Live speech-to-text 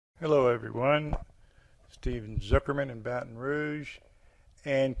Hello everyone, Steven Zuckerman in Baton Rouge,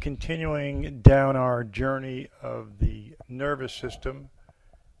 and continuing down our journey of the nervous system,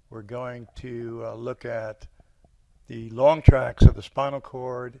 we're going to look at the long tracts of the spinal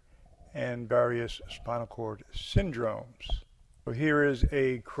cord and various spinal cord syndromes. So here is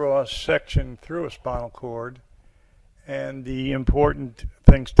a cross section through a spinal cord, and the important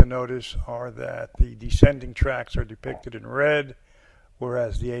things to notice are that the descending tracts are depicted in red,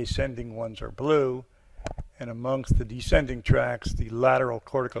 whereas the ascending ones are blue. And amongst the descending tracts, the lateral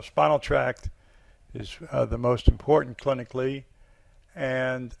corticospinal tract is the most important clinically,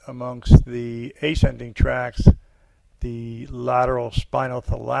 and amongst the ascending tracts, the lateral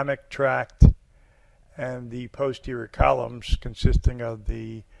spinothalamic tract and the posterior columns consisting of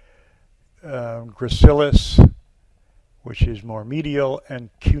the gracilis, which is more medial, and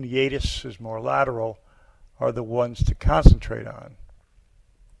cuneatus is more lateral, are the ones to concentrate on.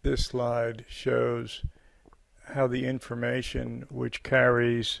 This slide shows how the information which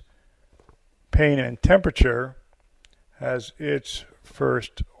carries pain and temperature has its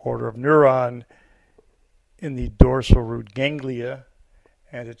first order of neuron in the dorsal root ganglia,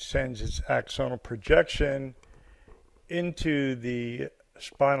 and it sends its axonal projection into the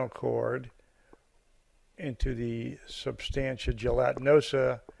spinal cord, into the substantia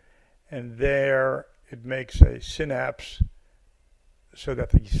gelatinosa, and there it makes a synapse so that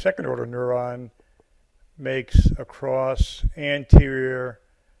the second order neuron makes a cross anterior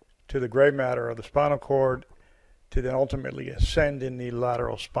to the gray matter of the spinal cord to then ultimately ascend in the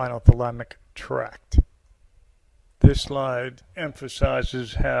lateral spinothalamic tract. This slide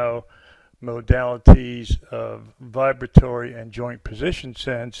emphasizes how modalities of vibratory and joint position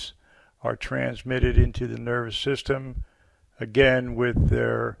sense are transmitted into the nervous system, again with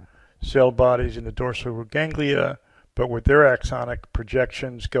their cell bodies in the dorsal root ganglia, but with their axonic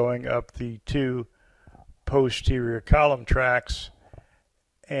projections going up the two posterior column tracts,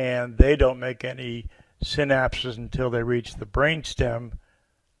 and they don't make any synapses until they reach the brainstem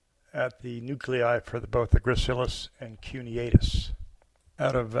at the nuclei for both the gracilis and cuneatus.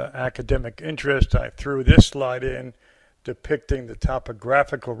 Out of academic interest, I threw this slide in depicting the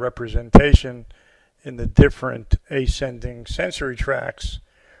topographical representation in the different ascending sensory tracts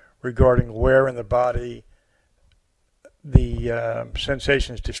regarding where in the body the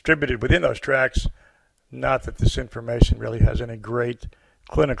sensation is distributed within those tracts. Not that this information really has any great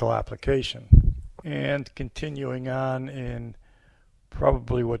clinical application. And continuing on in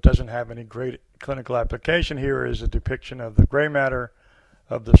probably what doesn't have any great clinical application, here is a depiction of the gray matter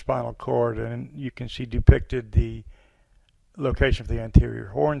of the spinal cord, and you can see depicted the location of the anterior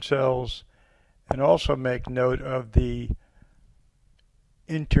horn cells, and also make note of the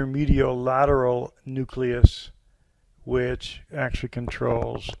intermediolateral nucleus, which actually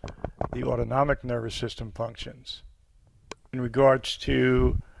controls the autonomic nervous system functions. In regards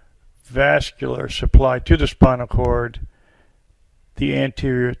to vascular supply to the spinal cord, the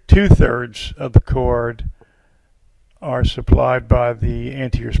anterior two-thirds of the cord are supplied by the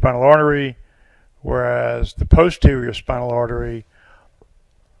anterior spinal artery, whereas the posterior spinal artery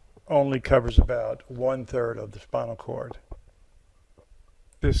only covers about one-third of the spinal cord.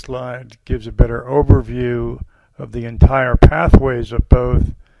 This slide gives a better overview of the entire pathways of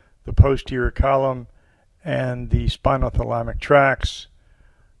both the posterior column and the spinothalamic tracts.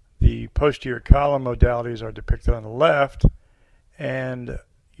 The posterior column modalities are depicted on the left, and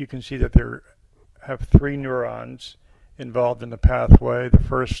you can see that there have three neurons involved in the pathway. The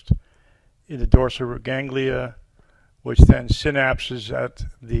first in the dorsal root ganglia, which then synapses at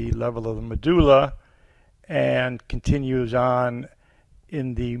the level of the medulla and continues on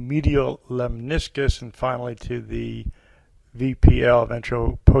in the medial lemniscus and finally to the VPL,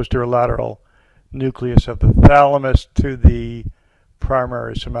 ventral-posterolateral nucleus of the thalamus, to the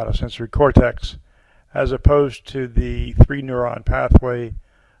primary somatosensory cortex, as opposed to the three-neuron pathway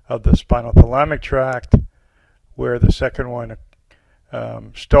of the spinothalamic tract, where the second one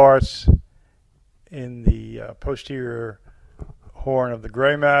starts in the posterior horn of the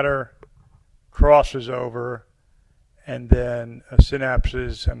gray matter, crosses over, and then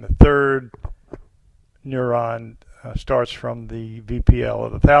synapses, and the third neuron starts from the VPL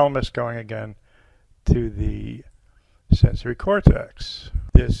of the thalamus going again to the sensory cortex.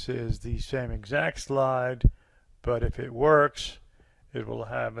 This is the same exact slide, but if it works, it will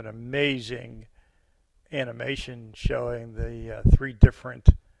have an amazing animation showing the three different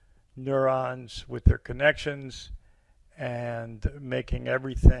neurons with their connections and making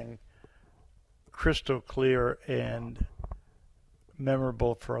everything crystal clear and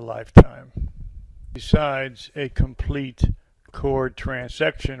memorable for a lifetime. Besides a complete cord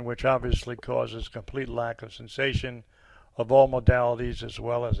transection, which obviously causes complete lack of sensation of all modalities, as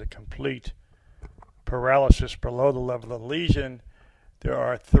well as a complete paralysis below the level of the lesion. There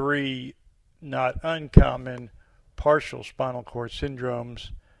are three not uncommon partial spinal cord syndromes.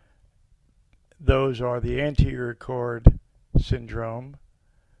 Those are the anterior cord syndrome,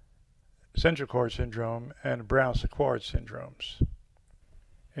 central cord syndrome, and Brown-Sequard syndromes.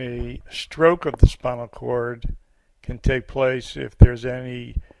 A stroke of the spinal cord can take place if there's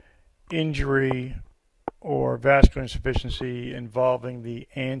any injury or vascular insufficiency involving the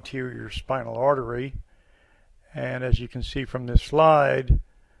anterior spinal artery. And as you can see from this slide,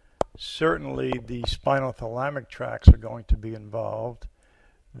 certainly the spinothalamic tracts are going to be involved.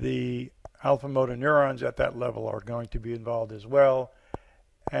 The alpha motor neurons at that level are going to be involved as well.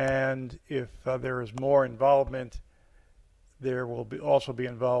 And if there is more involvement, there will also be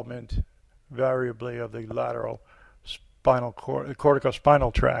involvement variably of the lateral spinal cord,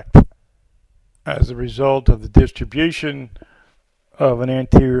 corticospinal tract. As a result of the distribution of an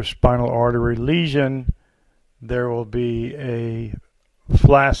anterior spinal artery lesion, there will be a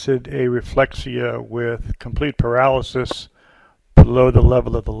flaccid areflexia with complete paralysis below the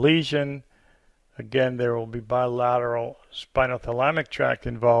level of the lesion. Again, there will be bilateral spinothalamic tract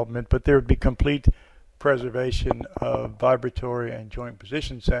involvement, but there would be complete preservation of vibratory and joint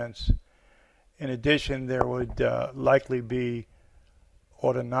position sense. In addition, there would likely be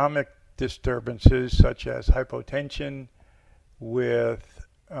autonomic disturbances such as hypotension with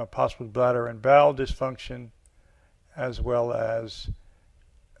possible bladder and bowel dysfunction, as well as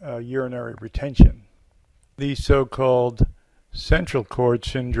urinary retention. The so-called central cord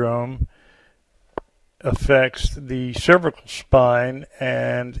syndrome affects the cervical spine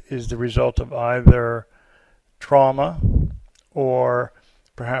and is the result of either trauma or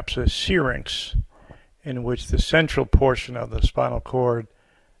perhaps a syrinx, in which the central portion of the spinal cord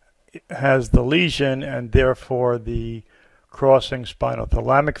has the lesion, and therefore the crossing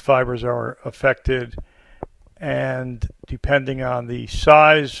spinothalamic fibers are affected, and depending on the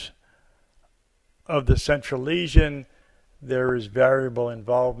size of the central lesion, there is variable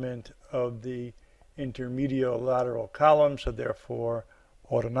involvement of the intermediolateral column, so therefore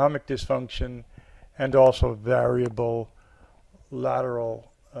autonomic dysfunction, and also variable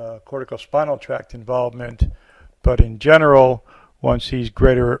lateral corticospinal tract involvement. But in general, one sees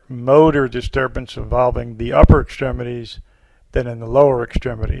greater motor disturbance involving the upper extremities than in the lower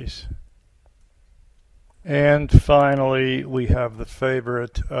extremities. And finally, we have the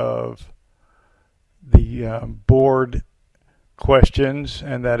favorite of the board questions,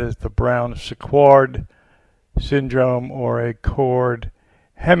 and that is the Brown-Sequard syndrome, or a cord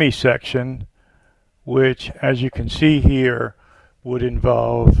hemisection, which, as you can see here, would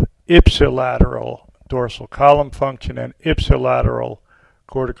involve ipsilateral dorsal column function and ipsilateral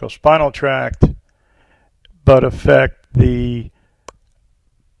corticospinal tract, but affect the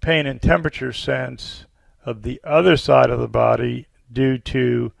pain and temperature sense of the other side of the body due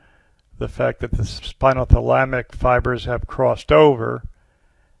to the fact that the spinothalamic fibers have crossed over,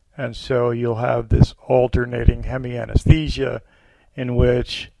 and so you'll have this alternating hemianesthesia in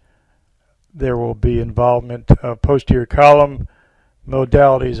which there will be involvement of posterior column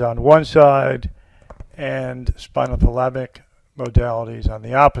modalities on one side and spinothalamic modalities on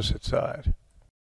the opposite side.